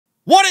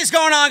What is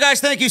going on, guys?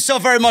 Thank you so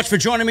very much for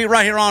joining me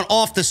right here on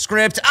Off the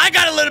Script. I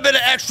got a little bit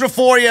of extra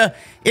for you.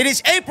 It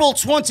is April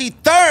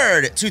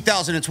 23rd,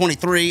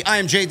 2023. I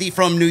am JD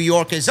from New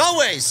York, as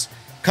always,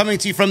 coming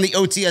to you from the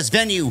OTS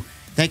venue.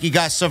 Thank you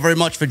guys so very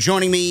much for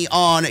joining me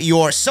on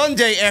your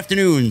Sunday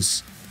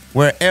afternoons,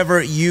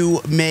 wherever you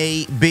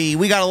may be.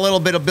 We got a little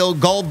bit of Bill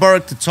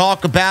Goldberg to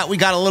talk about. We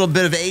got a little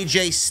bit of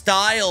AJ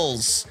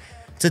Styles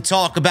to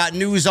talk about,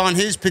 news on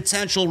his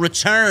potential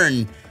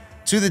return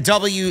to the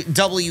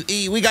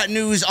WWE. We got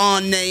news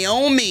on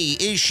Naomi.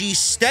 Is she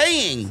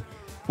staying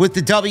with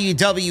the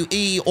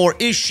WWE or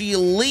is she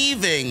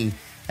leaving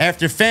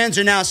after fans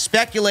are now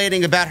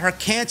speculating about her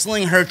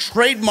canceling her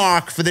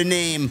trademark for the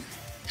name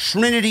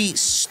Trinity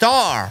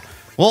Star?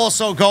 We'll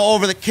also go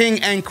over the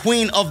King and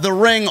Queen of the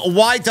Ring,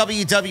 why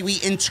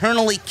WWE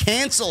internally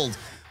canceled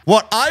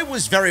what I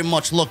was very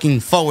much looking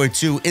forward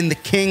to in the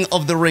King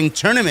of the Ring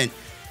tournament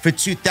for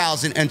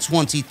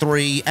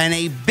 2023, and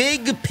a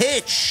big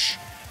pitch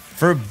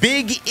for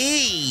Big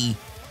E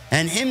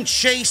and him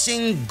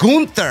chasing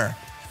Gunther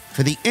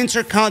for the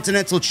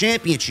Intercontinental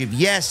Championship.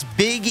 Yes,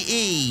 Big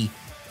E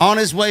on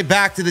his way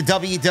back to the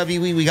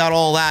WWE. We got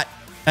all that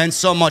and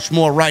so much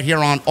more right here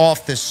on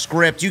Off the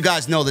Script. You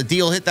guys know the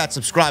deal. Hit that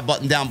subscribe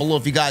button down below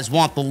if you guys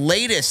want the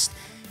latest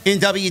in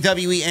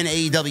WWE and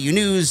AEW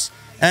news.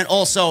 And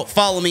also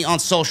follow me on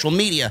social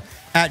media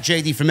at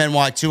JD from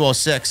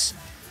NY206.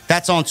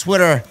 That's on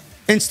Twitter,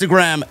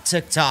 Instagram,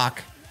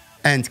 TikTok,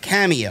 and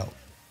Cameo.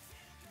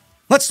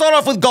 Let's start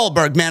off with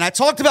Goldberg, man. I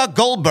talked about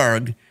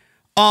Goldberg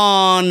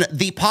on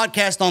the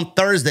podcast on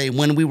Thursday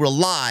when we were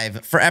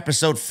live for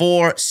episode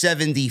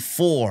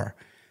 474.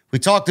 We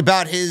talked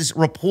about his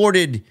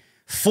reported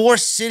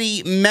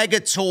four-city mega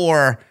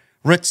tour,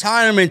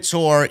 retirement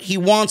tour. He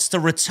wants to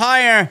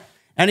retire,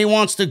 and he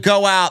wants to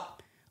go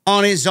out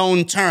on his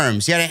own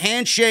terms. He had a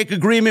handshake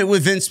agreement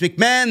with Vince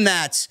McMahon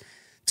that,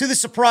 to the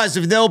surprise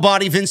of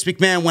nobody, Vince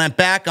McMahon went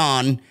back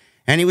on.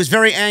 And he was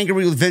very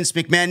angry with Vince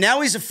McMahon.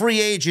 Now he's a free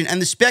agent, and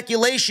the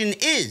speculation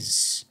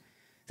is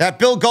that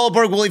Bill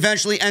Goldberg will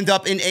eventually end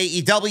up in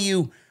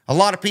AEW. A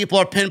lot of people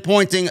are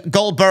pinpointing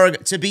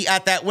Goldberg to be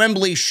at that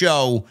Wembley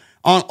show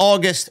on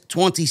August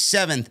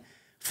 27th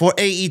for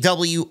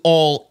AEW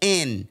All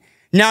In.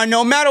 Now,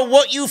 no matter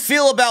what you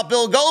feel about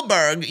Bill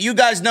Goldberg, you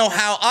guys know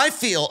how I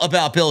feel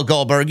about Bill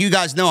Goldberg. You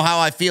guys know how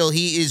I feel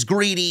he is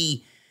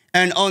greedy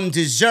and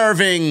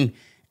undeserving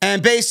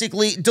and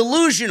basically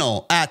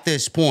delusional at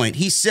this point.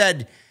 He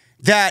said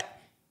that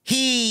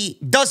he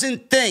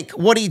doesn't think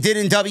what he did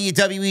in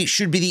WWE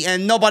should be the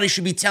end. Nobody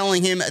should be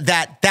telling him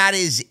that that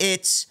is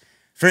it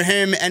for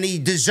him, and he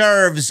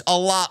deserves a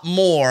lot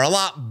more, a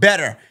lot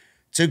better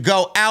to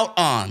go out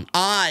on.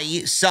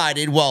 I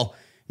sided, well,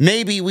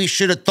 maybe we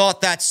should have thought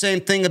that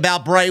same thing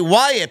about Bray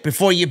Wyatt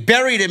before you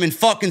buried him in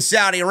fucking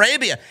Saudi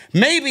Arabia.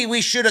 Maybe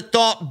we should have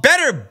thought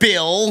better,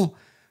 Bill,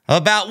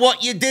 about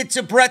what you did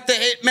to Bret the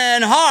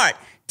Hitman Hart.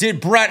 Did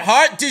Bret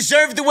Hart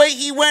deserve the way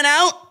he went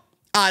out?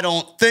 I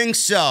don't think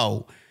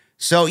so.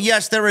 So,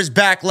 yes, there is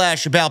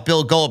backlash about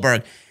Bill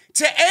Goldberg.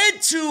 To add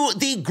to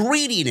the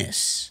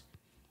greediness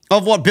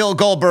of what Bill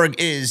Goldberg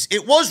is,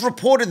 it was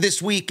reported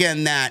this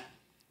weekend that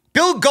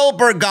Bill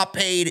Goldberg got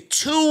paid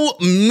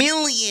 $2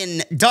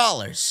 million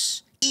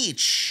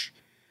each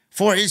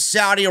for his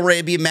Saudi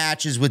Arabia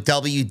matches with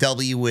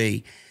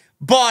WWE.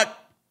 But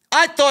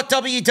I thought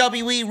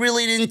WWE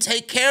really didn't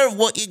take care of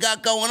what you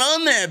got going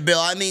on there, Bill.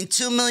 I mean,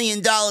 $2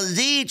 million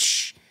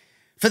each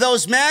for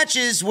those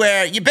matches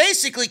where you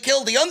basically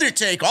killed The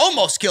Undertaker,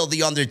 almost killed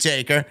The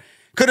Undertaker.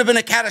 Could have been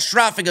a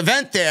catastrophic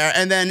event there.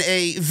 And then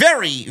a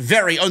very,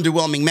 very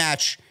underwhelming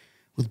match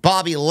with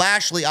Bobby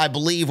Lashley, I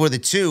believe, were the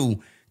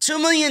two.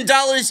 $2 million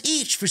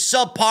each for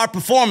subpar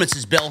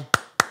performances, Bill.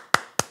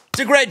 It's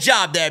a great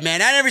job there,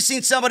 man. I never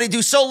seen somebody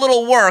do so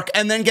little work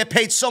and then get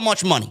paid so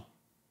much money.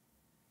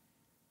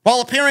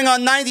 While appearing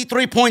on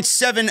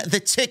 93.7 The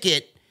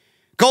Ticket,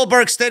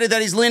 Goldberg stated that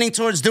he's leaning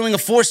towards doing a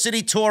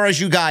four-city tour, as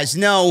you guys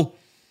know.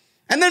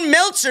 And then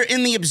Meltzer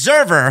in The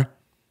Observer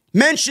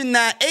mentioned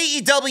that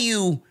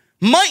AEW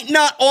might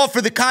not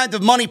offer the kind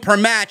of money per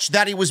match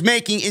that he was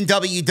making in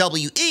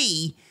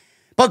WWE,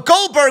 but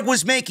Goldberg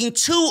was making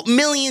 $2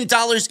 million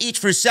each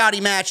for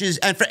Saudi matches,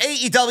 and for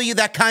AEW,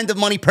 that kind of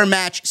money per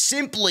match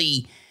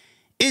simply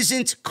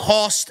isn't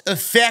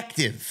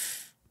cost-effective.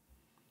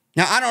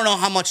 Now, I don't know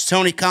how much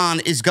Tony Khan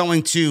is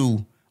going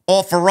to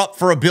offer up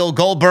for a Bill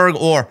Goldberg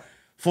or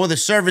for the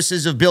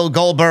services of Bill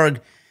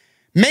Goldberg.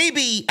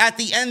 Maybe at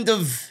the end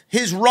of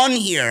his run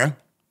here,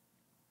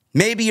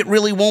 maybe it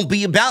really won't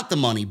be about the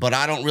money, but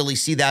I don't really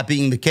see that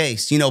being the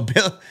case. You know,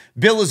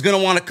 Bill is going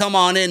to want to come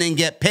on in and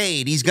get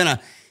paid. He's going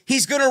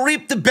to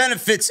reap the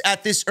benefits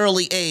at this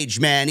early age,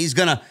 man. He's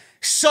going to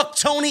suck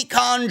Tony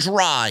Khan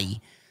dry.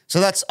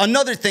 So that's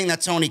another thing that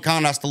Tony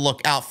Khan has to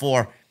look out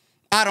for.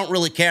 I don't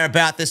really care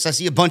about this. I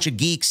see a bunch of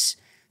geeks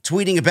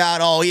tweeting about,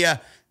 oh, yeah,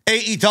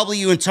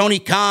 AEW and Tony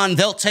Khan,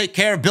 they'll take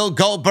care of Bill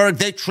Goldberg.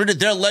 They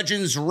treated their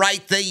legends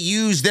right. They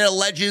used their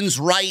legends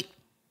right.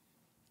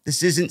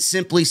 This isn't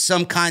simply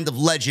some kind of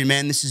legend,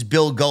 man. This is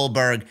Bill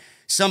Goldberg.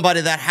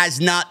 somebody that has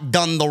not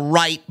done the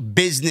right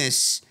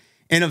business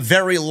in a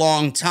very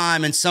long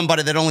time, and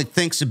somebody that only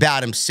thinks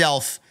about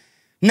himself.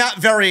 Not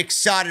very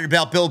excited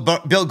about Bill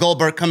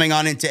Goldberg coming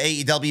on into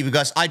AEW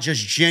because I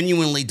just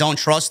genuinely don't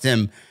trust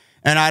him,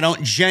 and I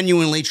don't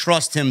genuinely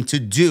trust him to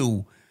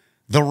do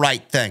the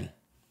right thing.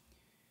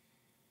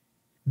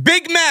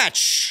 Big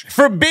match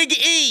for Big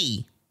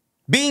E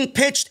being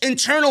pitched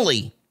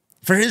internally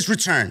for his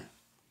return.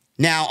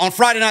 Now, on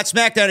Friday Night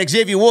SmackDown,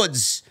 Xavier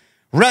Woods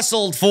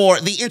wrestled for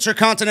the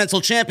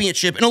Intercontinental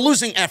Championship in a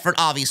losing effort,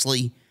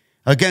 obviously,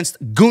 against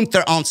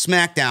Gunther on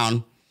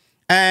SmackDown.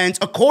 And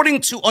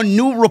according to a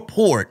new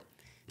report,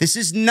 this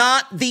is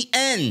not the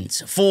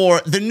end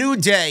for the New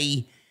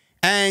Day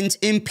and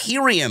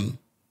Imperium.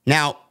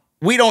 Now,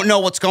 we don't know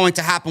what's going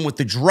to happen with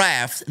the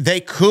draft. They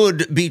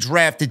could be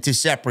drafted to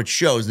separate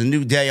shows. The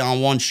New Day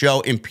on one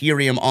show,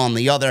 Imperium on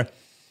the other.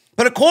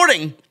 But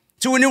according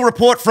to a new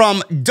report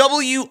from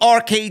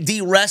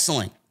WRKD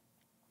Wrestling,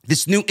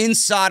 this new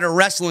insider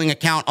wrestling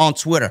account on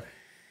Twitter,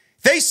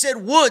 they said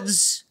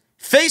Woods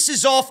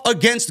faces off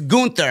against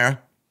Gunther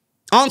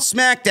on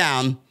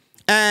SmackDown,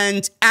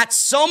 and at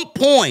some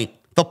point,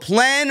 the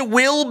plan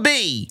will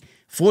be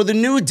for the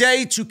New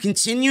Day to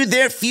continue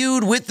their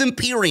feud with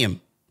Imperium.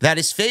 That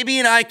is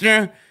Fabian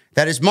Eichner,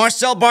 that is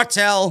Marcel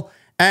Bartel,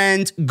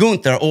 and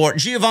Gunther, or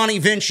Giovanni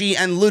Vinci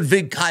and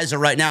Ludwig Kaiser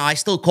right now. I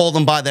still call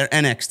them by their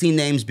NXT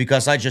names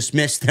because I just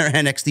missed their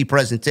NXT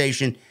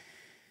presentation.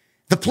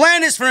 The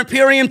plan is for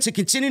Imperium to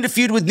continue to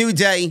feud with New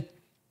Day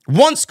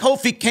once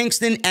Kofi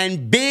Kingston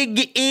and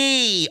Big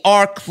E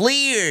are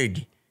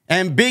cleared.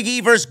 And Big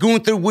E versus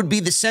Gunther would be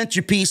the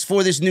centerpiece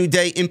for this New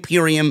Day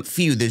Imperium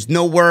feud. There's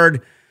no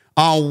word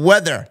on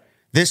whether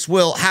this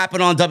will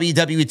happen on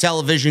WWE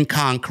television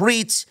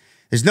concrete.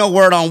 There's no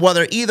word on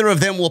whether either of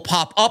them will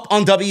pop up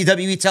on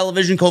WWE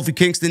television, Kofi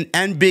Kingston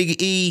and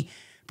Big E.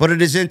 But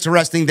it is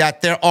interesting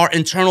that there are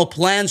internal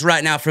plans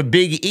right now for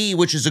Big E,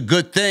 which is a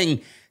good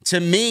thing. To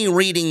me,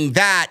 reading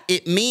that,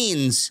 it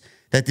means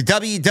that the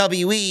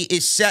WWE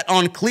is set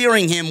on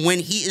clearing him when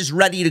he is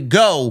ready to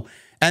go,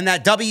 and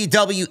that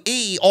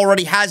WWE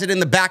already has it in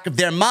the back of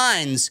their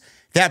minds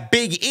that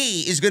Big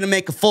E is going to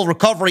make a full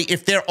recovery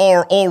if there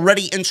are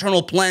already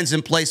internal plans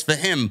in place for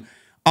him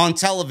on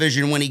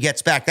television when he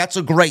gets back. That's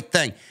a great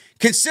thing.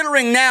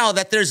 Considering now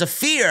that there's a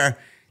fear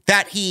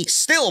that he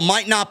still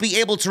might not be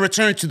able to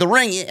return to the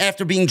ring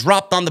after being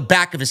dropped on the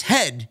back of his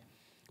head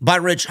by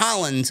Ridge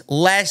Holland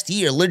last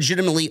year,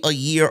 legitimately a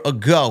year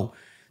ago.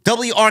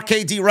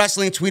 WRKD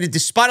Wrestling tweeted,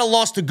 despite a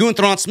loss to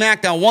Gunther on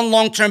SmackDown, one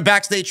long-term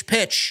backstage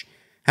pitch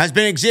has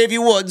been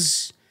Xavier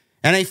Woods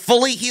and a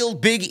fully healed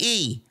Big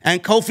E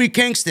and Kofi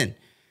Kingston.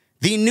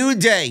 The New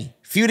Day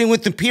feuding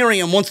with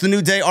Imperium once the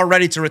New Day are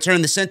ready to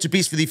return. The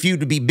centerpiece for the feud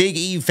would be Big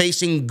E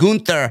facing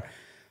Gunther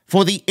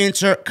for the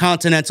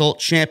Intercontinental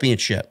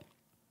Championship.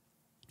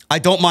 I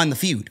don't mind the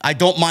feud. I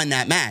don't mind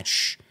that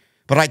match,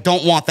 but I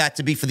don't want that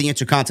to be for the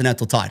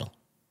Intercontinental title.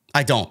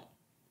 I don't.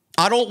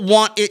 I don't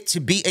want it to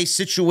be a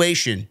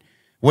situation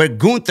where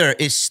Gunther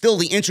is still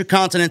the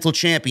Intercontinental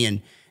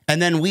Champion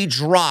and then we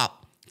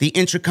drop the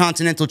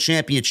Intercontinental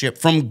Championship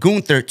from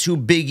Gunther to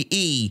Big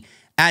E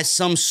as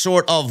some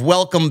sort of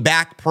welcome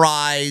back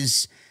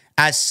prize,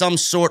 as some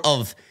sort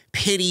of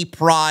pity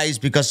prize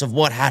because of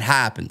what had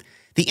happened.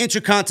 The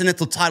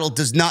Intercontinental title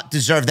does not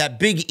deserve that.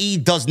 Big E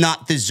does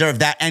not deserve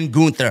that, and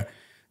Gunther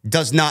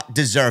does not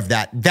deserve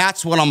that.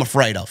 That's what I'm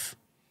afraid of.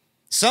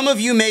 Some of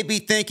you may be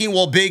thinking,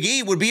 well, Big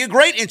E would be a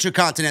great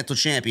Intercontinental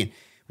Champion.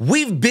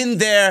 We've been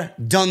there,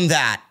 done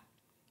that.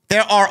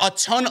 There are a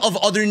ton of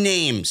other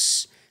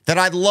names that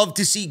I'd love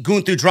to see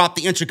Gunther drop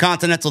the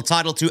Intercontinental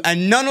title to,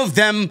 and none of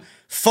them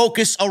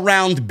focus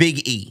around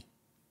Big E.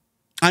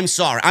 I'm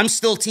sorry. I'm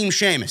still Team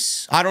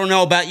Sheamus. I don't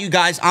know about you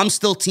guys. I'm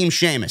still Team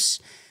Sheamus.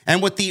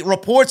 And with the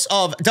reports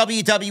of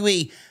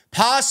WWE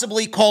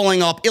possibly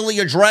calling up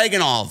Ilya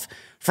Dragunov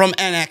from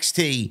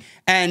NXT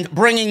and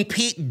bringing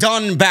Pete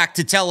Dunne back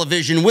to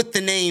television with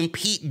the name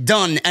Pete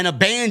Dunne and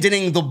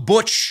abandoning the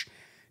Butch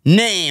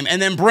name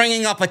and then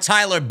bringing up a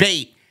Tyler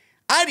Bate,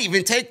 I'd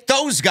even take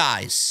those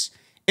guys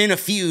in a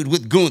feud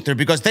with Gunther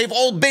because they've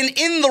all been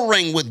in the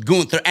ring with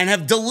Gunther and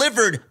have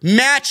delivered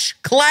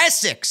match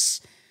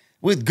classics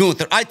with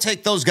Gunther. I'd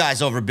take those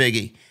guys over Big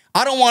E.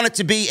 I don't want it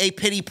to be a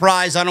pity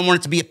prize. I don't want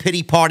it to be a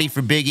pity party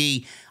for Big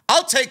E.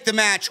 I'll take the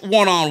match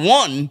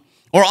one-on-one,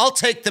 or I'll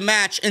take the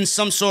match in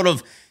some sort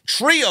of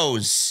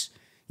trios,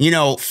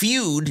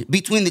 feud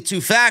between the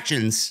two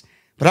factions,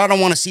 but I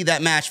don't want to see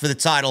that match for the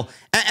title.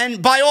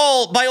 And by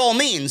all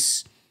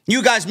means,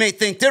 you guys may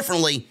think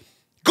differently.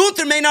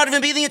 Gunther may not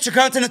even be the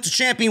Intercontinental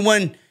Champion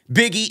when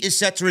Big E is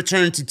set to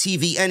return to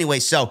TV anyway.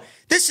 So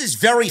this is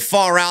very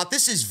far out.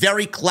 This is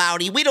very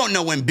cloudy. We don't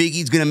know when Big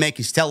E's going to make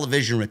his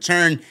television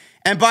return.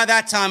 And by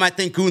that time, I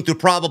think Gunther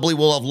probably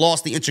will have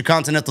lost the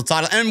Intercontinental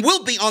title and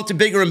will be on to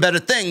bigger and better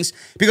things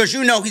because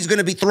he's going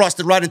to be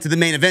thrusted right into the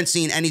main event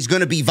scene and he's going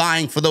to be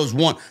vying for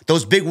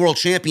those big world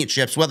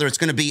championships, whether it's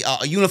going to be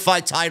a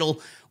unified title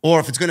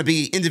or if it's going to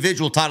be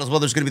individual titles,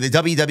 whether it's going to be the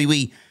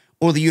WWE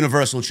or the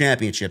Universal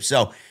Championship.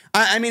 So,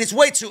 I mean, it's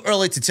way too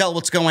early to tell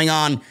what's going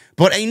on,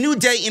 but a New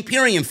Day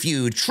Imperium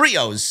feud,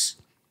 trios,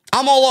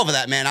 I'm all over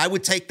that, man. I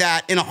would take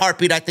that in a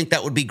heartbeat. I think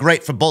that would be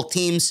great for both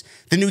teams.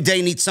 The New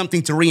Day needs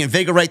something to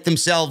reinvigorate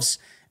themselves,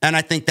 and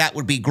I think that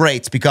would be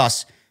great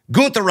because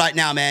Gunther right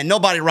now, man,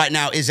 nobody right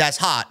now is as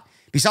hot.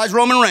 Besides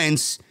Roman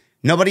Reigns,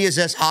 nobody is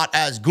as hot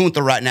as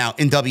Gunther right now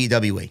in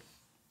WWE.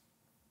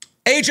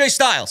 AJ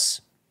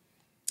Styles.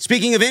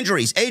 Speaking of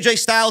injuries, AJ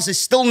Styles is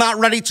still not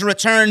ready to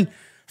return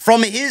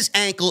from his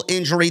ankle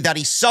injury that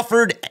he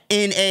suffered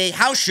in a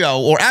house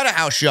show or at a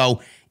house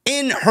show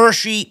in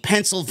Hershey,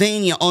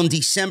 Pennsylvania on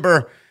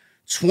December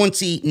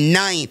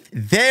 29th.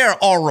 There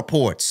are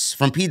reports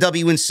from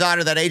PW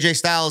Insider that AJ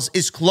Styles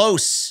is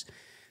close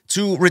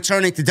to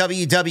returning to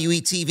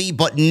WWE TV,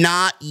 but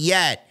not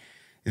yet.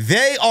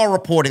 They are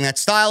reporting that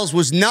Styles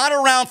was not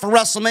around for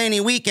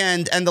WrestleMania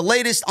weekend, and the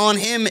latest on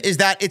him is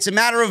that it's a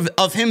matter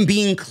of him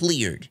being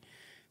cleared.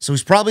 So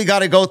he's probably got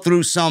to go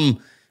through some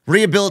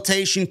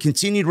rehabilitation,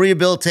 continued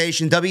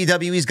rehabilitation.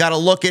 WWE's got to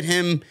look at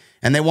him,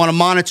 and they want to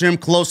monitor him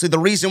closely. The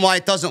reason why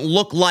it doesn't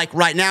look like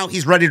right now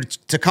he's ready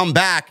to come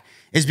back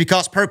is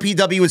because per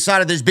PW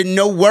Insider, there's been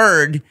no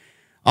word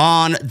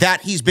on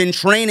that he's been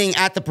training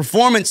at the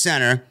Performance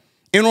Center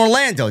in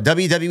Orlando.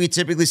 WWE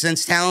typically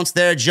sends talents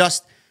there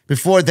just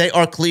before they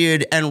are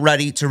cleared and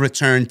ready to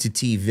return to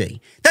TV.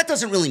 That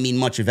doesn't really mean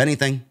much of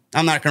anything.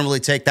 I'm not going to really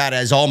take that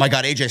as, oh my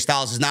God, AJ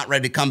Styles is not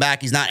ready to come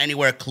back. He's not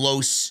anywhere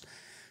close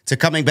to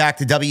coming back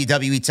to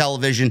WWE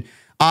television.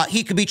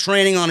 He could be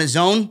training on his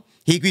own.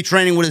 He could be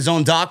training with his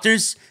own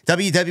doctors.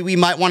 WWE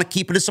might want to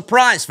keep it a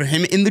surprise for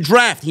him in the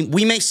draft.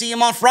 We may see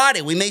him on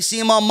Friday. We may see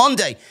him on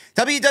Monday.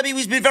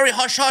 WWE's been very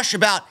hush-hush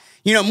about,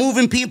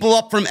 moving people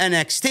up from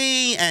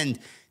NXT, and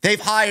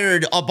they've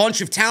hired a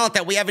bunch of talent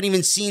that we haven't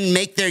even seen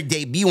make their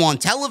debut on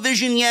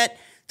television yet.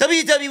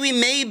 WWE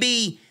may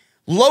be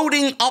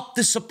loading up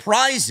the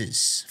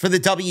surprises for the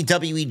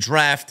WWE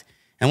Draft,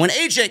 and when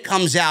AJ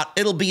comes out,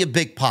 it'll be a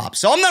big pop.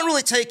 So I'm not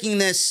really taking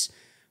this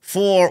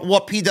for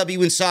what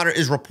PW Insider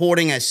is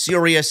reporting as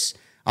serious.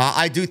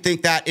 I do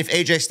think that if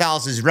AJ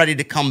Styles is ready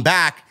to come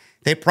back,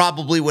 they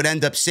probably would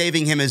end up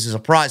saving him as a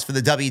surprise for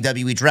the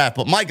WWE Draft.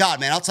 But my God,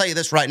 man, I'll tell you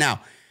this right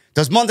now.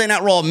 Does Monday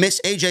Night Raw miss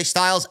AJ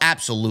Styles?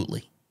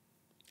 Absolutely.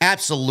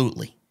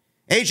 Absolutely.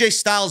 AJ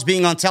Styles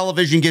being on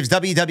television gives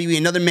WWE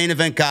another main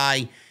event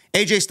guy.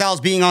 AJ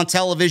Styles being on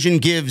television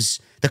gives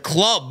the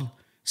club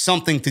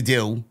something to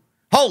do.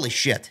 Holy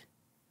shit.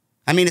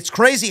 I mean, it's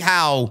crazy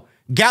how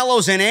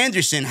Gallows and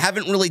Anderson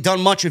haven't really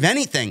done much of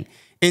anything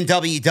in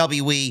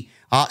WWE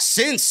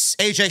since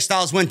AJ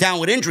Styles went down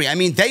with injury. I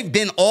mean, they've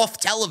been off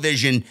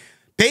television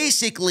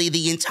basically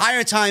the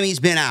entire time he's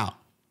been out.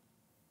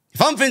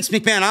 If I'm Vince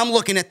McMahon, I'm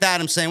looking at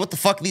that, I'm saying, what the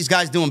fuck are these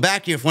guys doing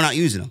back here if we're not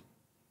using them?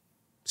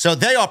 So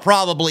they are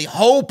probably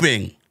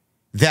hoping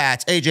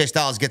that AJ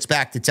Styles gets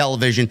back to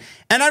television.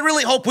 And I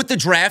really hope with the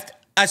draft,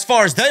 as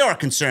far as they are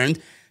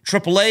concerned,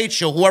 Triple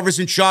H or whoever's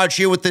in charge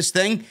here with this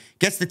thing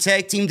gets the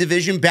tag team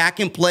division back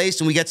in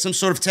place and we get some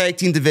sort of tag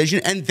team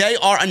division, and they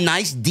are a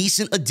nice,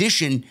 decent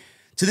addition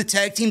to the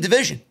tag team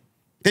division.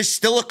 There's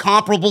still a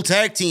comparable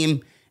tag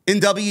team in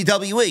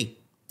WWE.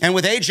 And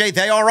with AJ,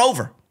 they are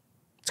over.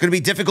 It's going to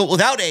be difficult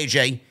without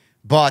AJ,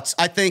 but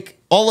I think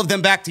all of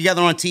them back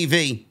together on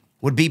TV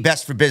would be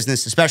best for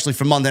business, especially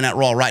for Monday Night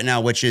Raw right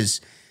now, which is,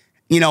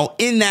 in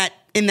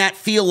that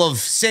feel of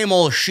same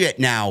old shit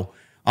now,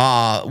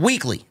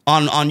 weekly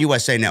on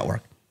USA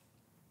Network.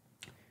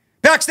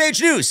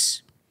 Backstage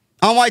news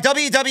on why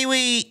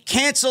WWE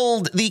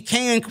canceled the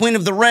King and Queen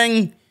of the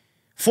Ring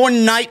for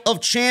Night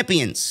of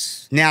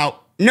Champions.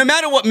 Now, no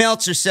matter what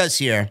Meltzer says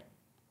here,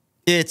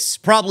 it's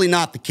probably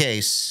not the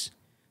case,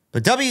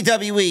 but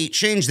WWE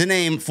changed the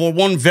name for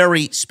one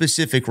very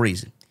specific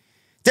reason.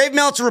 Dave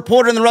Meltzer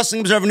reported in the Wrestling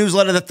Observer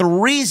newsletter that the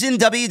reason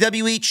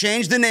WWE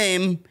changed the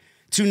name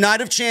to Night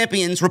of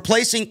Champions,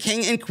 replacing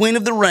King and Queen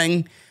of the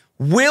Ring,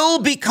 will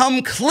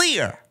become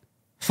clear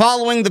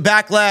following the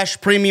Backlash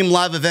Premium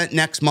Live event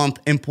next month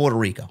in Puerto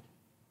Rico.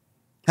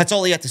 That's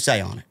all he had to say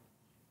on it.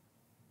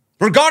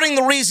 Regarding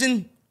the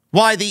reason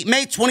why the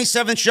May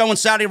 27th show in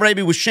Saudi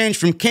Arabia was changed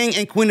from King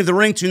and Queen of the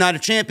Ring to Night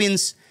of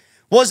Champions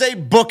was a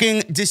booking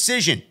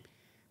decision.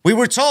 We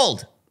were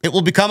told it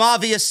will become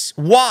obvious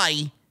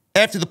why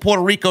after the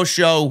Puerto Rico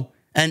show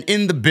and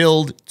in the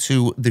build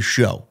to the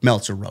show,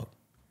 Meltzer wrote.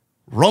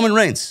 Roman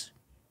Reigns.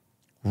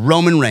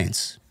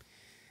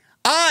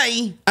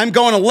 I am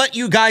going to let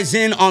you guys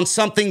in on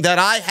something that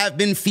I have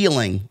been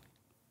feeling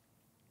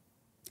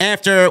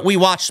after we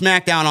watched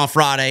SmackDown on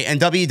Friday and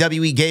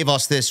WWE gave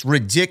us this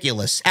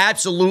ridiculous,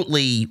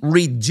 absolutely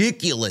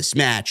ridiculous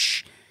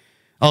match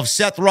of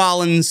Seth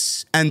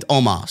Rollins and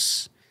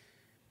Omos.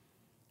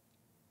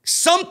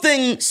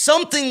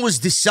 Something was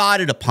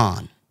decided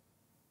upon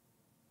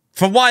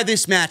for why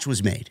this match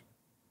was made.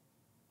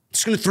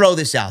 Just going to throw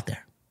this out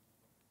there.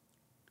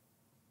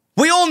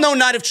 We all know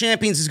Night of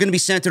Champions is going to be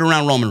centered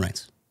around Roman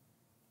Reigns.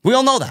 We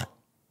all know that.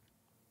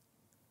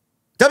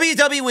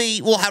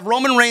 WWE will have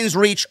Roman Reigns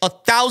reach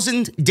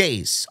 1,000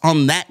 days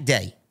on that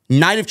day,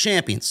 Night of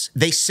Champions.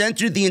 They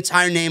centered the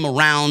entire name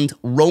around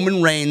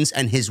Roman Reigns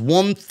and his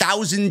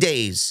 1,000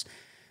 days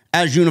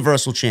as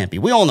Universal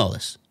Champion. We all know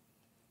this.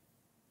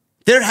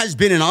 There has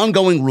been an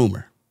ongoing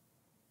rumor.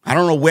 I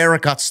don't know where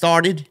it got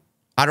started.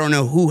 I don't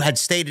know who had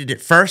stated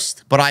it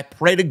first, but I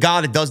pray to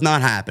God it does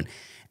not happen.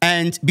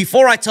 And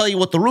before I tell you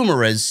what the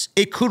rumor is,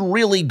 it could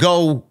really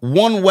go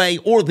one way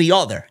or the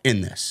other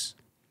in this.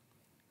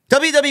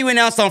 WWE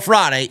announced on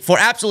Friday, for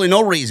absolutely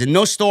no reason,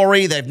 no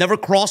story, they've never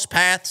crossed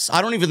paths.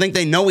 I don't even think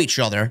they know each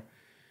other.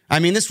 I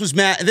mean, this was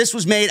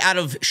made out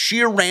of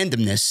sheer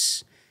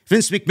randomness.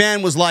 Vince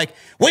McMahon was like,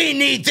 we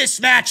need this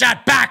match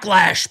at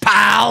Backlash,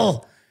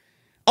 pal.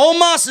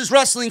 Omos is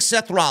wrestling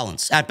Seth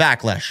Rollins at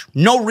Backlash.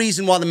 No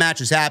reason why the match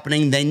is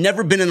happening. They've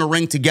never been in a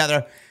ring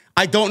together.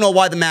 I don't know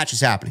why the match is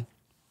happening.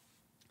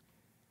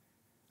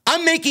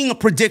 I'm making a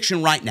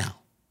prediction right now.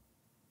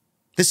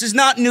 This is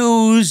not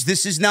news.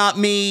 This is not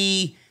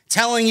me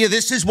telling you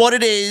this is what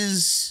it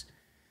is.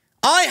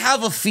 I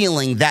have a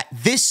feeling that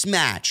this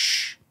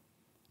match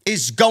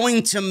is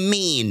going to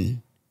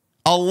mean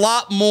a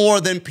lot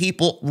more than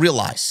people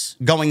realize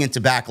going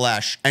into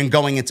Backlash and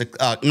going into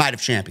Night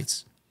of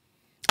Champions.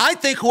 I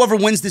think whoever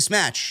wins this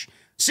match,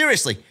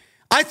 seriously,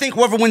 I think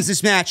whoever wins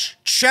this match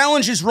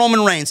challenges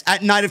Roman Reigns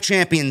at Night of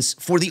Champions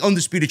for the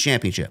Undisputed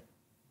Championship.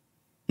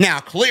 Now,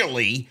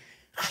 clearly,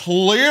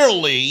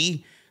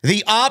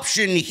 the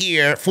option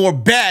here for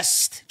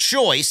best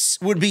choice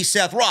would be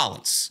Seth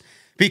Rollins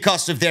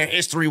because of their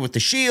history with the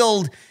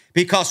Shield,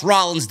 because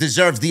Rollins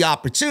deserves the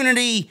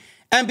opportunity,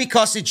 and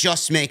because it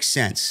just makes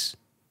sense.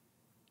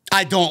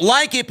 I don't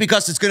like it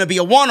because it's going to be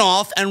a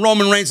one-off and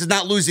Roman Reigns is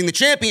not losing the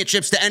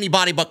championships to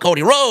anybody but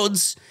Cody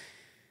Rhodes.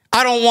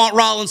 I don't want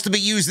Rollins to be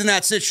used in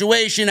that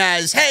situation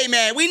as, hey,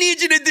 man, we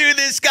need you to do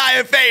this guy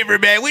a favor,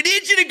 man. We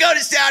need you to go to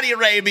Saudi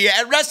Arabia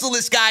and wrestle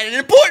this guy in an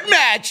important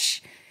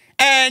match.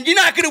 And you're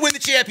not going to win the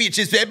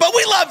championships, man. But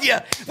we love you.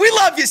 We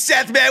love you,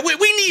 Seth, man.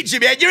 We need you,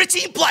 man. You're a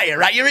team player,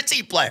 right? You're a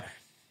team player.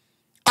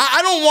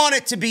 I don't want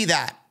it to be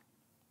that.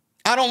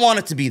 I don't want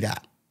it to be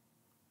that.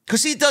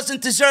 Because he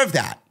doesn't deserve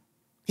that.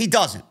 He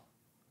doesn't.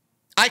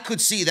 I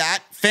could see that.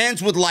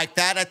 Fans would like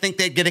that. I think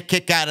they'd get a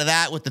kick out of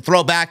that with the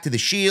throwback to the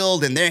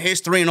Shield and their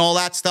history and all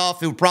that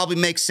stuff. It would probably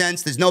make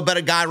sense. There's no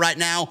better guy right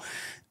now,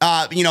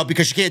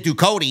 because you can't do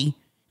Cody,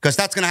 because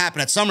that's going to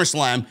happen at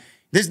SummerSlam.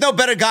 There's no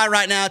better guy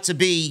right now to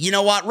be, you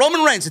know what,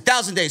 Roman Reigns,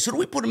 1,000 days. Who do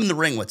we put him in the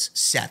ring with?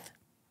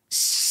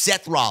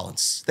 Seth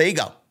Rollins. There you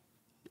go.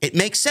 It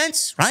makes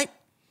sense, right?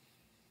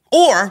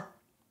 Or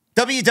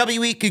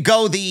WWE could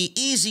go the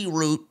easy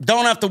route.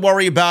 Don't have to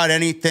worry about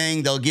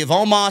anything. They'll give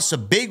Omos a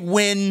big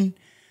win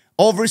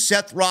over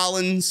Seth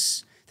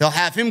Rollins. They'll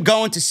have him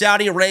going to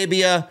Saudi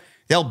Arabia.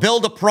 They'll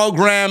build a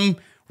program.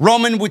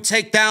 Roman would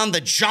take down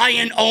the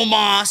giant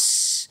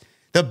Omos,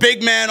 the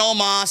big man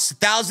Omos.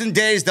 1,000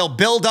 days. They'll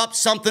build up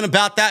something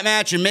about that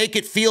match and make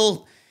it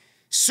feel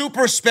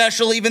super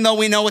special, even though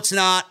we know it's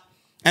not.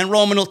 And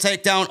Roman will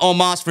take down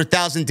Omos for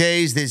 1,000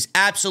 days. There's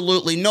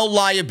absolutely no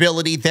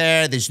liability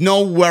there. There's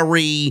no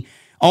worry.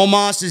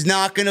 Omos is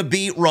not going to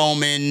beat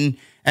Roman.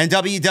 And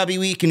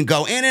WWE can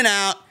go in and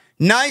out,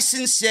 nice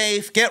and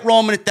safe, get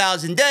Roman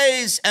 1,000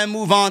 days, and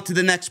move on to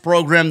the next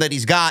program that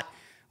he's got,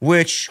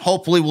 which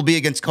hopefully will be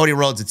against Cody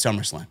Rhodes at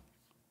SummerSlam.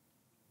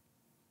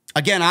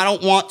 Again, I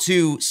don't want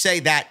to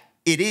say that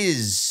it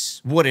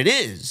is what it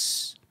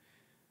is,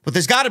 but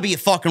there's got to be a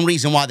fucking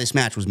reason why this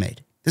match was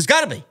made. There's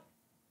got to be.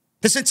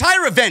 This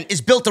entire event is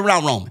built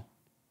around Roman.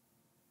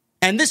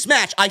 And this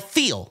match, I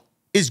feel,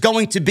 is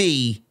going to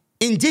be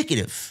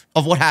indicative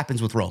of what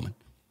happens with Roman.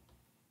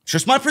 It's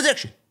just my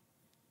prediction.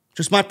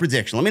 Just my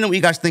prediction. Let me know what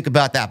you guys think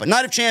about that. But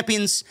Night of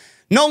Champions,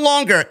 no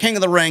longer King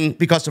of the Ring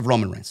because of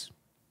Roman Reigns.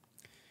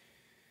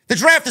 The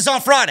draft is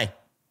on Friday.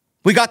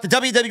 We got the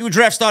WWE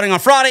Draft starting on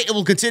Friday. It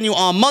will continue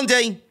on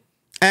Monday.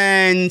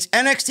 And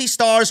NXT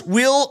stars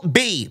will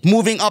be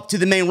moving up to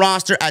the main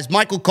roster, as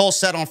Michael Cole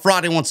said on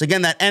Friday once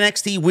again, that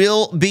NXT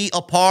will be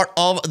a part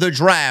of the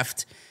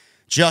draft.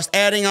 Just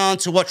adding on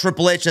to what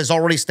Triple H has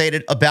already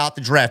stated about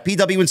the draft.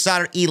 PW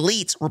Insider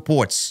Elite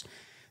reports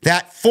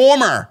that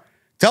former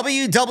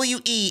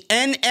WWE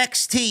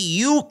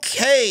NXT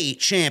UK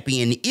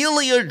champion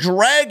Ilya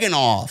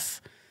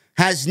Dragunov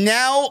has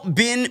now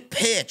been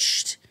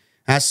pitched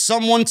as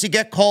someone to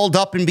get called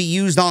up and be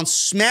used on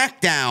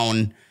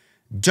SmackDown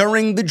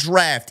during the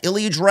draft.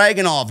 Ilya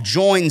Dragunov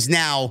joins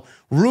now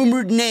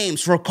rumored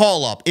names for a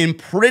call-up in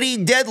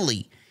Pretty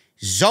Deadly,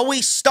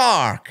 Zoe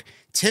Stark,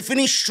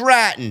 Tiffany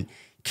Stratton,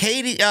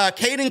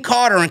 Kaden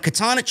Carter and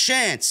Katana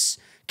Chance,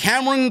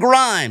 Cameron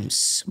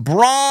Grimes,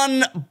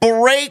 Braun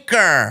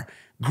Breaker,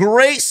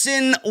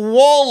 Grayson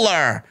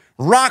Waller,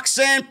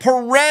 Roxanne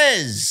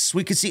Perez.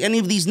 We could see any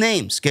of these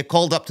names get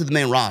called up to the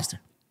main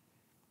roster.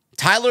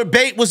 Tyler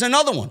Bate was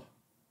another one.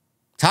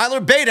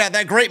 Tyler Bate had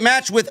that great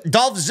match with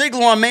Dolph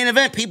Ziggler on Main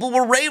Event. People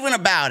were raving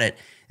about it.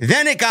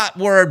 Then it got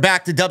word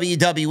back to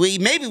WWE.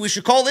 Maybe we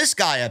should call this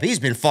guy up. He's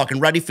been fucking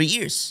ready for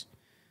years.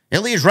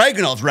 Ilya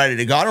Dragunov's ready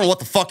to go. I don't know what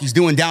the fuck he's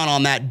doing down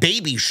on that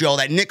baby show,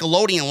 that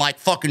Nickelodeon-like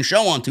fucking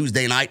show on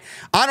Tuesday night.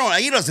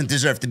 He doesn't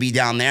deserve to be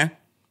down there.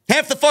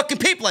 Half the fucking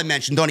people I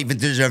mentioned don't even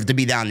deserve to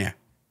be down there.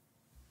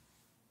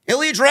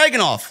 Ilya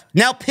Dragunov,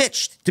 now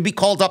pitched to be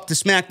called up to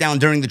SmackDown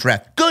during the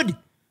draft. Good.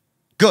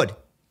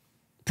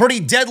 Pretty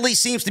Deadly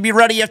seems to be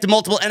ready after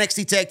multiple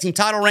NXT Tag Team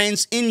title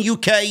reigns in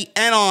UK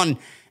and on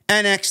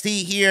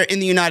NXT here in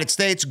the United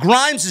States.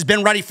 Grimes has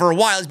been ready for a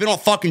while. He's been on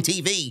fucking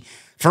TV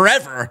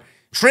forever.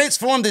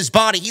 Transformed his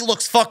body. He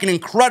looks fucking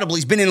incredible.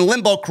 He's been in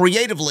limbo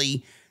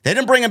creatively. They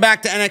didn't bring him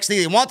back to NXT.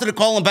 They wanted to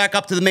call him back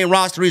up to the main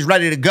roster. He's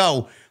ready to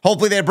go.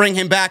 Hopefully they bring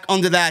him back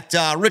under that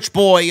rich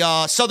boy,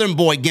 Southern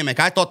boy gimmick.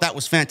 I thought that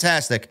was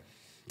fantastic.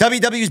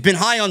 WWE's been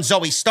high on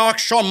Zoe Stark.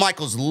 Shawn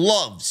Michaels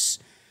loves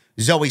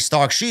Zoe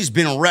Stark. She's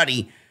been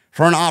ready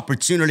for an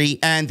opportunity.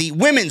 And the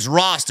women's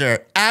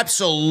roster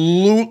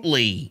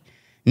absolutely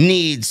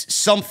needs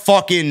some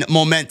fucking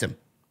momentum.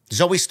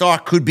 Zoe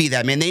Stark could be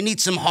that, man. They need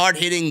some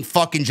hard-hitting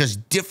fucking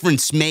just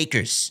difference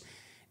makers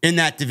in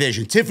that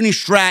division. Tiffany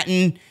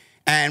Stratton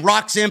and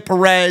Roxanne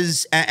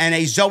Perez and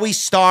a Zoe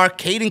Stark,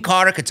 Kaden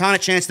Carter, Katana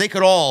Chance, they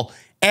could all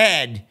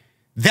add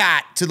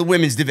that to the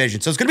women's division.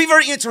 So it's going to be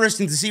very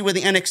interesting to see where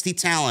the NXT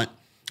talent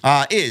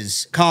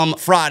is come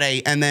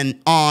Friday and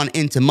then on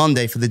into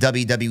Monday for the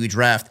WWE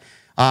Draft.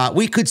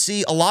 We could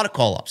see a lot of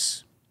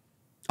call-ups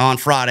on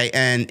Friday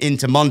and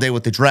into Monday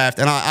with the draft,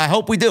 and I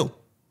hope we do.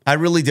 I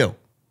really do.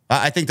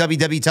 I think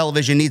WWE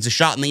television needs a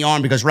shot in the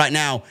arm because right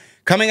now,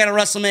 coming out of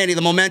WrestleMania,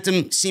 the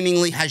momentum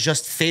seemingly has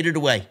just faded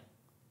away.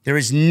 There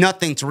is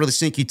nothing to really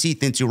sink your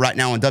teeth into right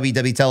now on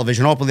WWE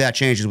television. Hopefully that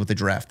changes with the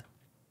draft.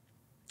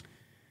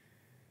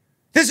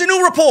 There's a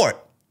new report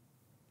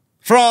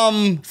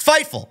from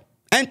Fightful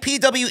and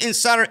PW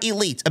Insider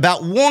Elite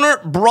about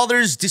Warner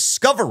Brothers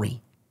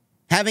Discovery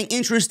having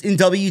interest in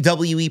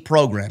WWE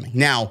programming.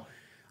 Now,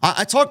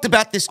 I talked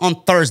about this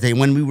on Thursday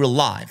when we were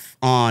live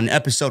on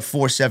episode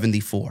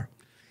 474.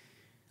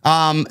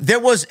 There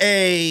was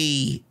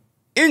a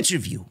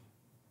interview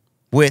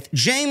with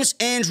James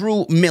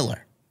Andrew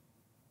Miller,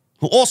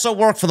 who also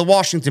worked for the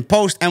Washington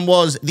Post and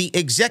was the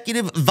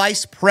executive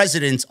vice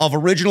president of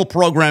original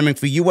programming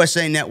for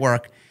USA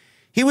Network.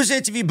 He was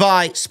interviewed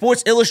by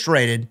Sports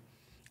Illustrated,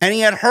 and he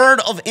had heard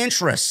of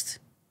interest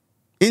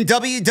in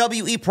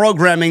WWE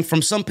programming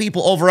from some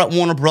people over at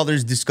Warner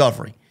Brothers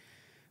Discovery.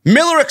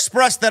 Miller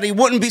expressed that he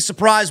wouldn't be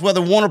surprised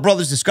whether Warner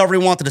Brothers Discovery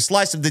wanted a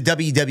slice of the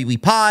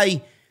WWE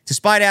pie,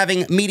 despite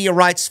having media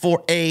rights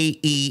for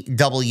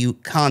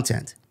AEW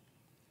content.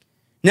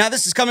 Now,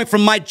 this is coming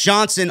from Mike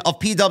Johnson of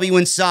PW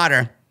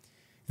Insider.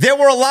 There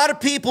were a lot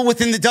of people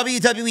within the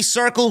WWE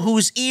circle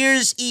whose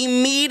ears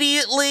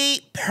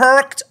immediately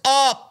perked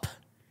up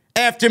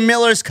after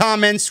Miller's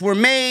comments were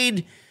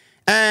made,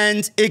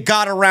 and it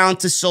got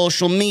around to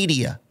social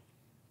media.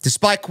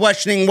 Despite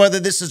questioning whether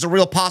this is a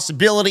real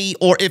possibility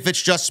or if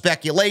it's just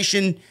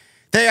speculation,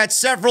 they had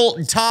several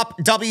top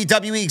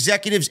WWE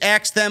executives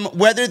ask them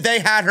whether they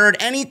had heard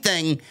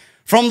anything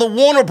from the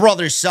Warner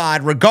Brothers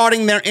side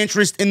regarding their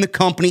interest in the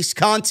company's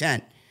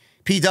content.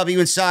 PW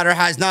Insider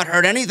has not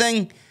heard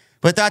anything,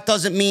 but that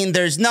doesn't mean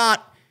there's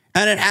not,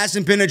 and it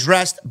hasn't been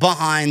addressed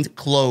behind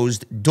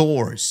closed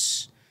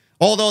doors.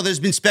 Although there's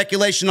been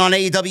speculation on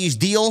AEW's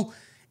deal,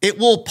 it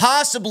will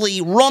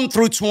possibly run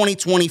through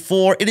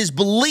 2024. It is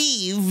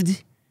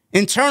believed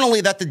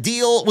internally that the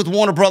deal with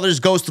Warner Brothers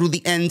goes through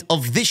the end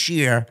of this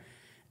year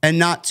and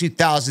not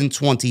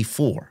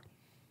 2024.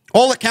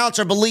 All accounts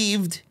are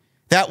believed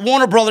that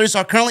Warner Brothers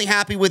are currently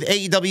happy with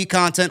AEW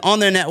content on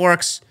their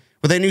networks,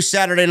 with a new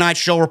Saturday night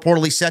show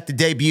reportedly set to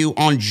debut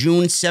on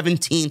June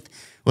 17th,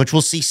 which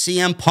will see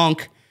CM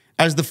Punk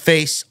as the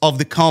face of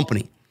the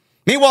company.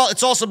 Meanwhile,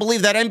 it's also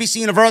believed that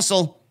NBC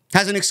Universal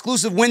has an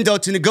exclusive window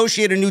to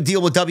negotiate a new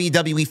deal with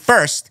WWE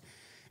first.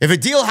 If a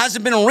deal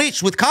hasn't been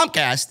reached with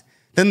Comcast,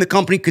 then the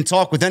company can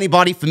talk with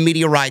anybody for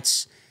media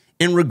rights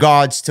in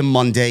regards to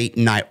Monday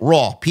Night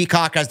Raw.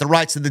 Peacock has the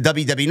rights to the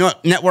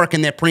WWE Network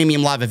and their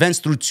premium live events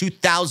through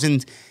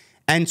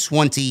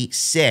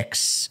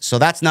 2026. So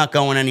that's not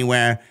going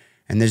anywhere.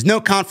 And there's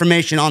no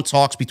confirmation on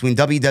talks between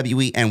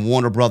WWE and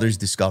Warner Brothers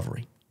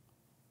Discovery.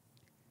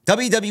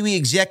 WWE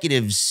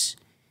executives'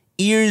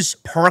 ears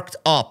perked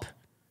up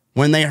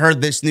when they heard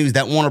this news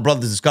that Warner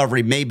Brothers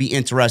Discovery may be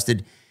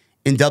interested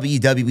in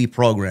WWE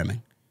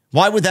programming.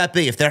 Why would that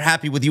be if they're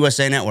happy with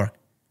USA Network?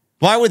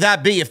 Why would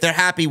that be if they're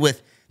happy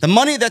with the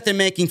money that they're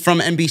making from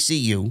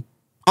NBCU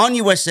on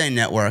USA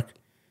Network?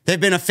 They've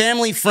been a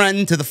family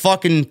friend to the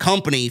fucking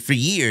company for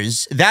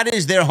years. That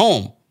is their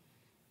home.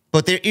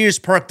 But their ears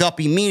perked up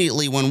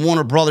immediately when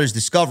Warner Brothers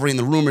Discovery and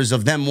the rumors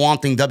of them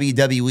wanting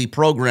WWE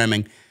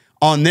programming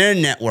on their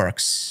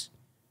networks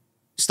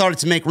started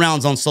to make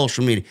rounds on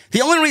social media.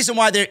 The only reason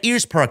why their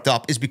ears perked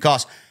up is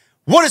because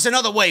what is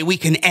another way we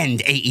can end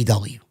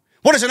AEW?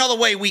 What is another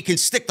way we can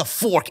stick the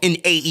fork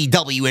in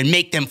AEW and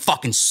make them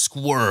fucking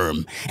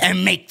squirm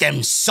and make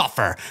them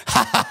suffer? We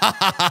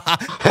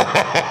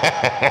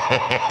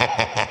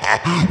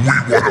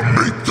want to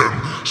make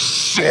them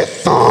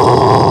suffer.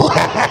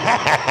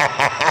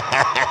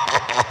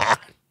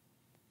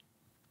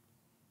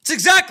 It's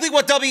exactly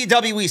what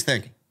WWE's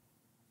thinking.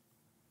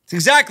 It's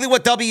exactly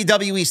what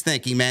WWE's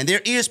thinking, man.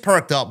 Their ears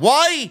perked up.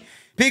 Why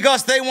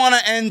because they want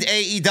to end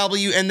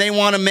AEW and they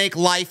want to make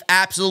life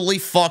absolutely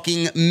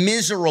fucking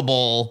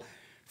miserable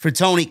for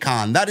Tony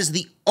Khan. That is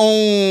the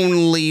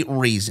only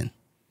reason.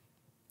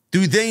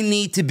 Do they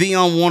need to be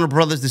on Warner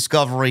Brothers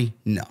Discovery?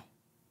 No.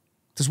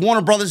 Does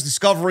Warner Brothers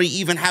Discovery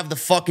even have the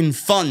fucking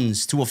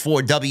funds to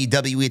afford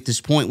WWE at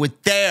this point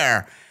with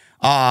their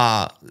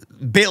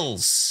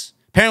bills?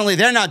 Apparently,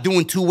 they're not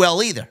doing too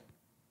well either.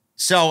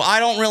 So I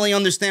don't really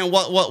understand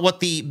what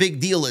the big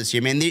deal is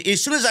here, man.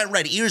 As soon as I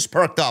read, ears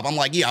perked up. I'm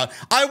like, yeah,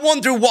 I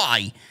wonder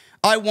why.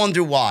 I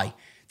wonder why.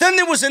 Then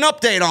there was an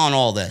update on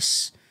all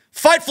this.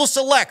 Fightful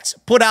Select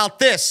put out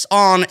this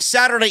on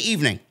Saturday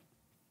evening.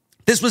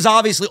 This was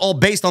obviously all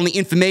based on the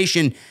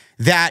information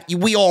that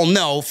we all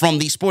know from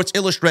the Sports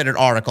Illustrated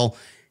article.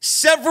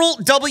 Several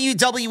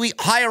WWE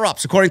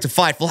higher-ups, according to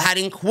Fightful, had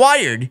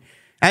inquired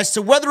as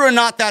to whether or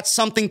not that's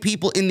something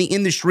people in the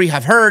industry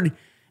have heard,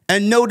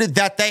 and noted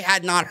that they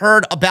had not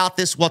heard about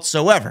this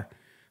whatsoever.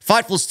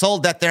 Fightful's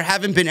told that there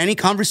haven't been any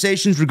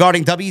conversations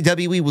regarding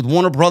WWE with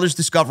Warner Brothers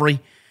Discovery.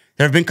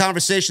 There have been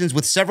conversations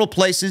with several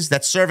places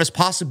that serve as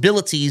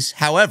possibilities.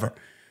 However,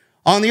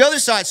 on the other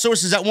side,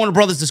 sources at Warner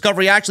Brothers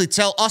Discovery actually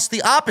tell us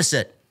the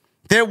opposite.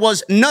 There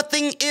was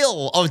nothing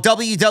ill of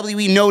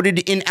WWE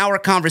noted in our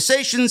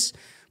conversations,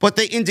 but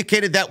they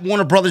indicated that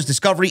Warner Brothers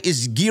Discovery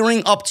is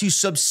gearing up to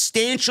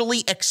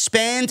substantially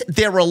expand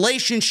their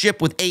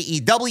relationship with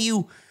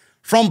AEW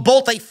from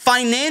both a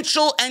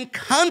financial and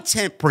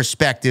content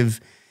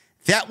perspective.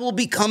 That will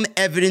become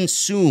evident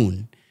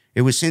soon.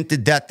 It was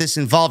hinted that this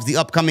involves the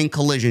upcoming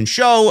Collision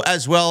show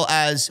as well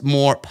as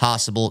more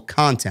possible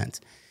content.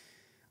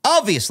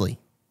 Obviously,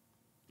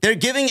 they're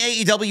giving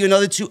AEW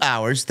another 2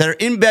 hours. They're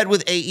in bed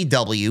with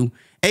AEW.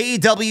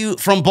 AEW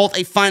from both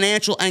a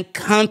financial and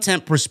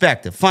content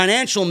perspective.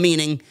 Financial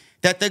meaning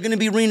that they're going to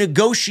be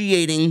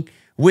renegotiating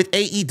with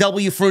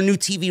AEW for a new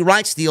TV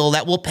rights deal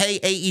that will pay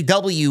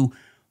AEW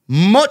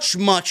much,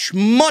 much,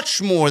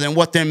 much more than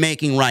what they're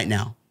making right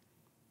now.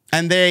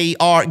 And they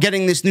are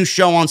getting this new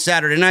show on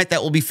Saturday night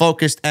that will be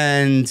focused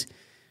and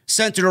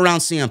centered around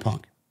CM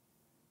Punk.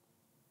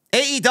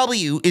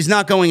 AEW is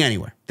not going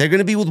anywhere. They're going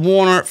to be with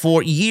Warner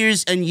for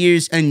years and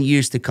years and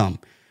years to come.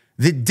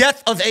 The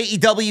death of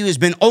AEW has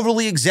been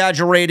overly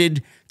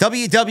exaggerated.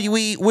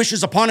 WWE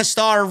wishes upon a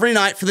star every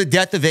night for the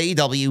death of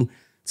AEW.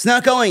 It's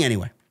not going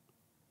anywhere.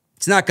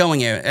 It's not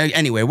going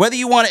anywhere. Whether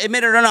you want to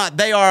admit it or not,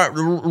 they are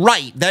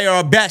right. They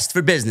are best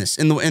for business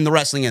in the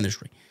wrestling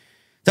industry.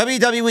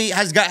 WWE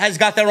has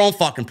got their own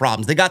fucking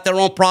problems. They got their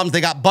own problems.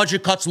 They got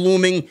budget cuts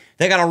looming.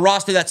 They got a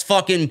roster that's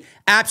fucking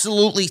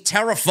absolutely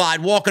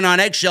terrified, walking on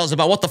eggshells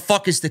about what the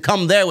fuck is to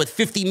come there with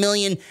 $50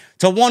 million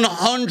to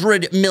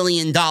 $100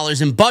 million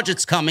in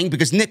budgets coming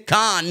because Nick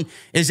Khan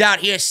is out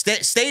here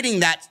stating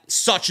that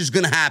such is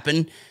going to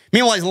happen.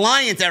 Meanwhile, he's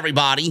lying to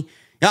everybody.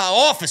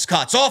 Office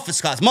cuts,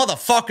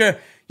 motherfucker.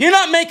 You're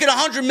not making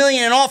 $100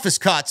 million in office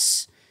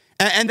cuts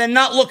and then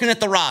not looking at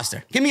the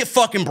roster. Give me a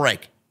fucking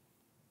break.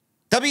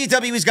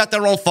 WWE's got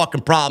their own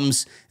fucking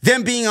problems.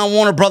 Them being on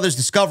Warner Brothers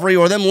Discovery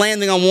or them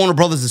landing on Warner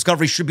Brothers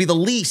Discovery should be the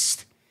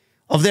least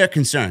of their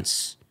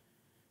concerns.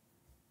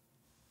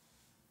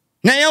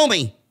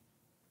 Naomi,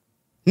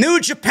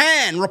 New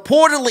Japan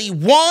reportedly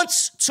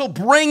wants to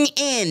bring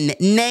in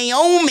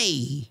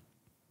Naomi.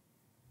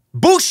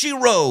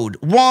 Bushiroad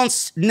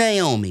wants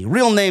Naomi.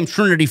 Real name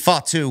Trinity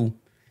Fatu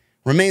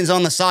remains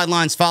on the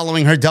sidelines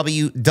following her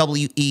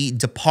WWE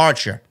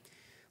departure.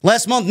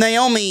 Last month,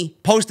 Naomi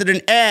posted an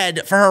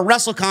ad for her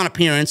WrestleCon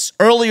appearance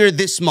earlier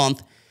this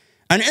month,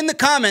 and in the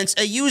comments,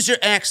 a user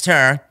asked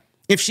her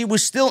if she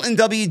was still in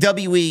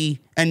WWE,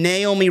 and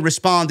Naomi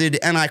responded,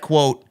 and I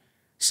quote,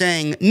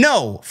 saying,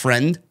 "No,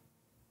 friend."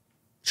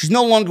 She's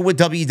no longer with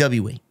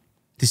WWE.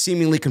 This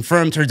seemingly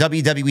confirmed her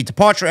WWE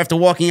departure after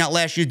walking out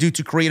last year due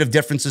to creative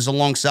differences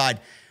alongside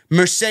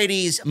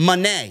Mercedes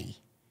Moné.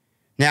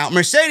 Now,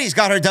 Mercedes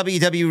got her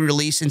WWE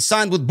release and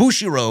signed with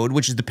Bushiroad,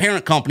 which is the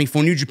parent company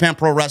for New Japan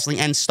Pro Wrestling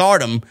and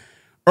Stardom,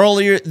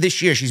 earlier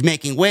this year. She's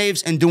making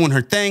waves and doing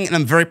her thing, and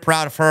I'm very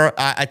proud of her.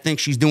 I think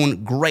she's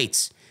doing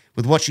great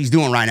with what she's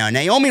doing right now.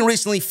 Naomi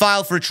recently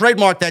filed for a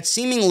trademark that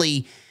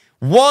seemingly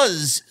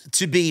was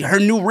to be her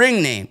new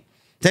ring name.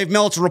 Dave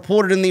Meltzer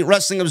reported in the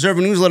Wrestling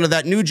Observer newsletter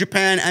that New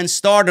Japan and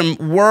Stardom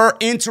were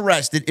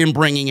interested in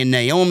bringing in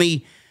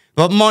Naomi,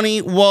 but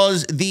money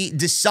was the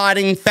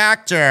deciding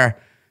factor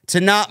to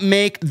not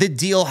make the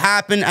deal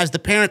happen, as the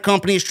parent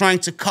company is trying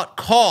to cut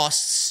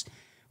costs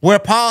where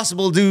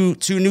possible due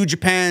to New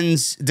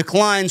Japan's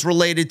declines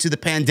related to the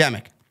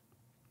pandemic.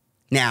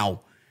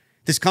 Now,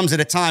 this comes at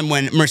a time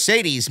when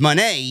Mercedes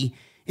Moné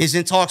is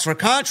in talks for a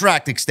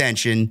contract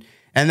extension,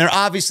 and they're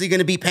obviously going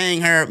to be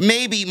paying her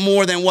maybe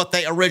more than what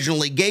they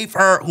originally gave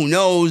her. Who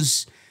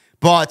knows?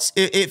 But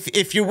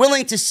if you're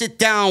willing to sit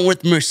down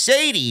with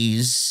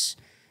Mercedes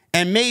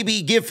and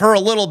maybe give her a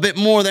little bit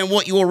more than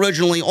what you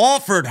originally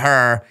offered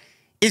her,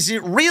 is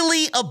it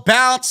really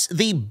about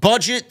the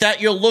budget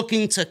that you're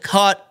looking to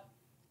cut?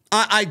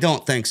 I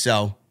don't think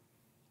so.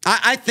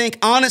 I think,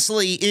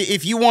 honestly,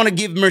 if you want to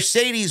give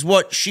Mercedes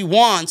what she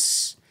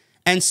wants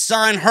and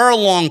sign her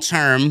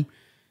long-term,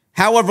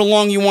 however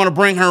long you want to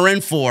bring her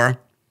in for,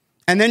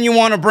 and then you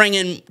want to bring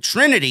in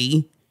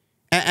Trinity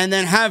and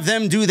then have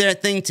them do their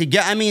thing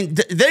together. I mean,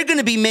 they're going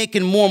to be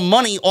making more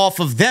money off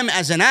of them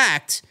as an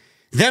act,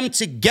 them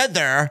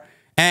together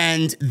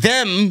and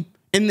them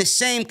in the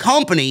same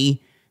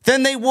company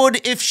than they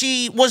would if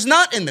she was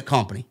not in the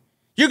company.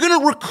 You're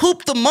going to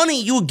recoup the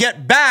money you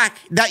get back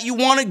that you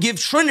want to give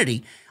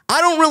Trinity.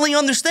 I don't really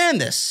understand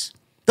this.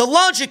 The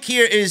logic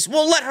here is,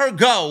 we'll let her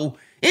go,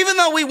 even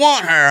though we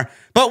want her,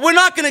 but we're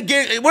not going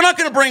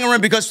to bring her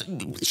in because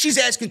she's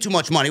asking too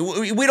much money.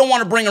 We don't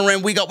want to bring her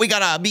in. We got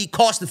to be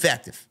cost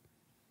effective.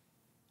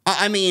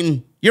 I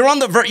mean, you're on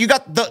the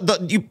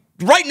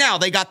right now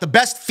they got the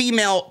best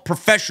female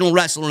professional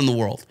wrestler in the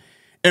world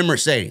in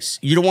Mercedes.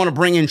 You don't want to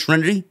bring in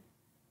Trinity?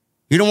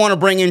 You don't want to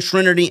bring in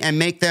Trinity and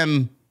make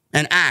them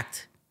an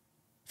act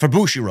for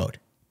Bushiroad.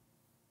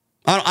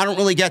 I don't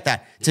really get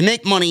that. To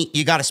make money,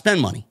 you got to spend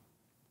money.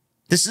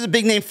 This is a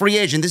big name free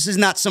agent. This is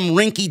not some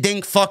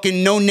rinky-dink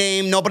fucking no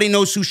name, nobody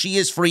knows who she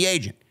is free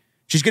agent.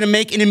 She's going to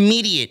make an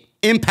immediate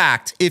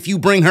impact if you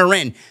bring her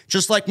in,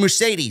 just like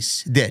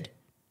Mercedes did.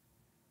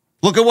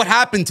 Look at what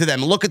happened to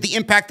them. Look at the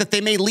impact that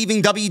they made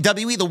leaving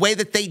WWE, the way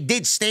that they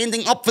did,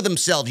 standing up for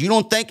themselves. You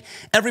don't think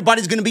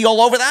everybody's going to be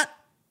all over that?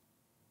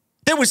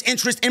 There was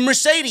interest in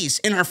Mercedes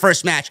in her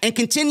first match and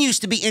continues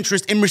to be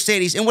interest in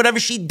Mercedes in whatever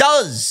she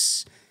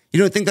does.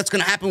 You don't think that's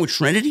going to happen with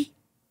Trinity?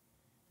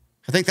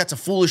 I think that's a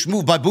foolish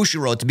move by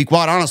Bushiroad, to be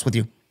quite honest with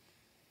you.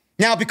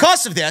 Now,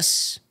 because of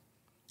this,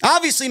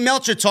 obviously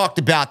Meltzer talked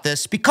about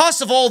this.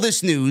 Because of all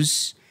this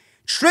news,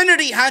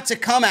 Trinity had to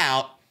come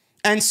out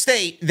and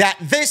state that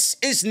this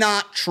is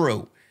not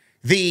true.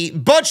 The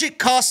budget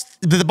cuts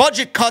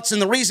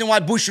and the reason why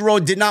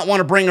Bushiroad did not want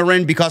to bring her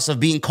in because of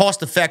being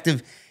cost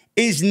effective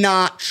is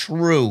not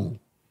true.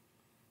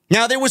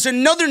 Now, there was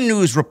another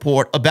news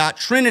report about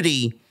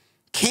Trinity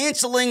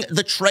canceling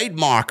the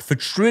trademark for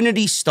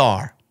Trinity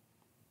Star.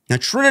 Now,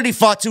 Trinity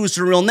Fatu is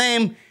her real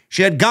name.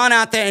 She had gone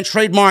out there and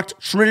trademarked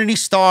Trinity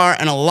Star,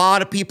 and a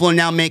lot of people are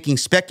now making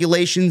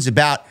speculations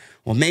about,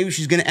 well, maybe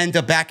she's going to end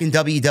up back in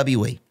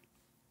WWE.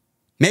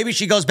 Maybe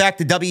she goes back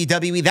to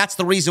WWE. That's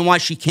the reason why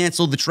she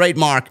canceled the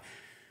trademark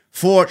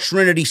for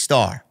Trinity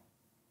Star.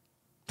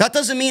 That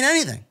doesn't mean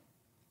anything.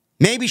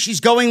 Maybe she's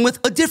going with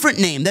a different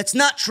name that's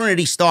not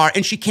Trinity Star,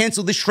 and she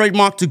canceled this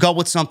trademark to go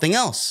with something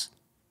else.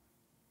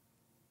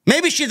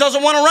 Maybe she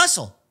doesn't want to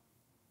wrestle.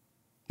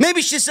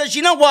 Maybe she says,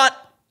 you know what?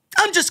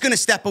 I'm just going to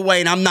step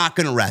away and I'm not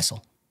going to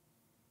wrestle.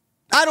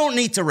 I don't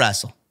need to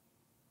wrestle.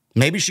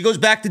 Maybe she goes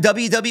back to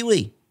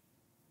WWE.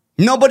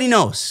 Nobody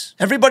knows.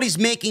 Everybody's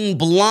making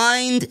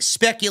blind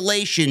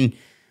speculation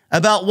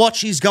about what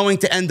she's going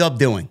to end up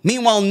doing.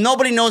 Meanwhile,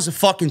 nobody knows a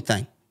fucking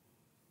thing.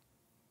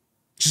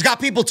 She's got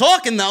people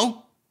talking,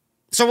 though.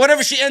 So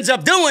whatever she ends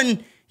up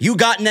doing, you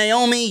got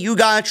Naomi, you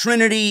got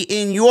Trinity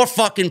in your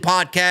fucking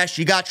podcast.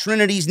 You got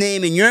Trinity's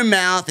name in your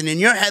mouth and in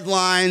your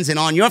headlines and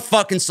on your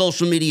fucking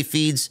social media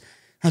feeds.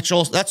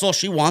 That's all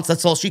she wants.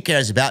 That's all she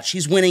cares about.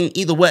 She's winning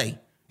either way.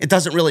 It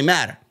doesn't really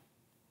matter.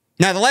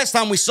 Now, the last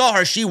time we saw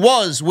her, she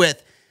was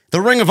with the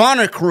Ring of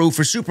Honor crew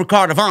for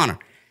Supercard of Honor.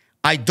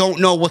 I don't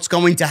know what's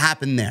going to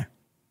happen there.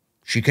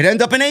 She could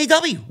end up in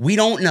AEW. We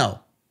don't know.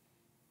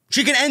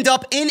 She could end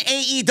up in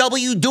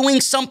AEW doing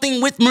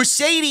something with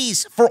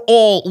Mercedes for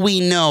all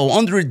we know,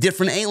 under a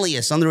different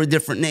alias, under a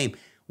different name.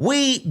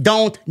 We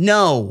don't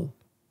know.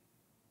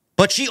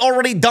 But she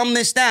already dumbed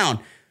this down.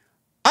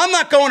 I'm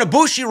not going to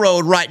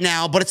Bushiroad right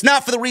now, but it's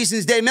not for the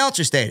reasons Dave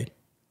Meltzer stated.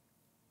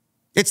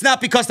 It's not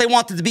because they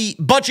wanted to be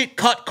budget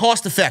cut,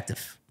 cost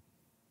effective.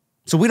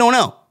 So we don't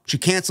know. She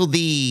canceled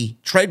the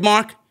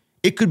trademark.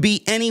 It could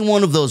be any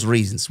one of those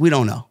reasons. We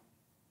don't know.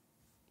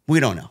 We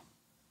don't know.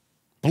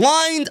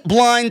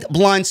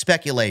 Blind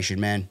speculation,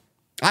 man.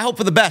 I hope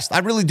for the best. I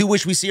really do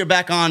wish we see her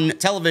back on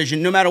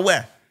television, no matter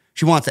where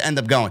she wants to end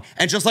up going.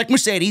 And just like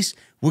Mercedes,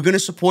 we're going to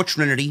support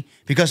Trinity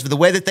because of the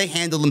way that they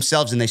handled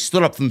themselves and they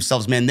stood up for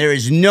themselves, man. There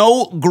is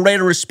no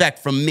greater respect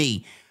from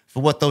me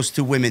for what those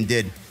two women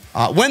did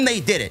when they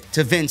did it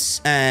to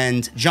Vince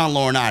and John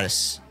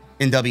Laurinaitis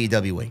in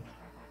WWE.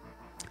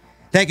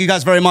 Thank you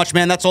guys very much,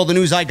 man. That's all the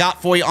news I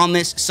got for you on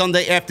this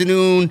Sunday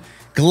afternoon.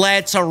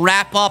 Glad to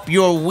wrap up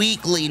your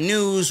weekly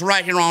news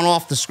right here on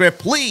Off the Script.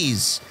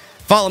 Please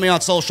follow me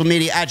on social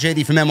media at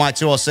JD from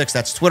NY206.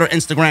 That's Twitter,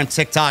 Instagram,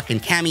 TikTok,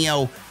 and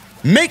Cameo.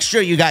 Make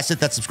sure you guys hit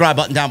that subscribe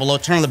button down below.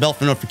 Turn on the bell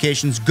for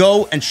notifications.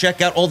 Go and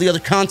check out all the other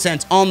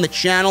content on the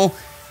channel.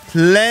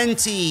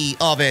 Plenty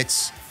of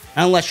it.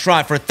 And let's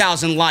try for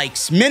 1,000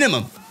 likes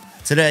minimum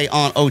today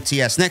on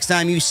OTS. Next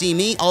time you see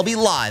me, I'll be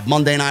live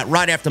Monday night,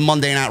 right after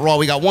Monday Night Raw.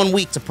 We got 1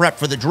 week to prep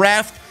for the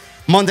draft.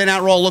 Monday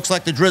Night Raw looks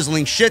like the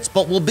drizzling shits,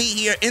 but we'll be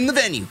here in the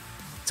venue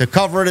to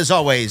cover it as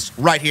always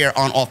right here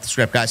on Off the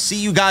Script, guys. See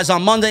you guys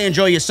on Monday.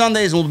 Enjoy your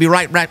Sundays, and we'll be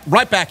right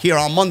back here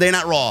on Monday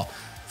Night Raw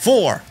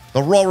for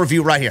the Raw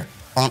review right here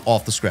on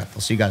Off the Script.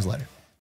 I'll see you guys later.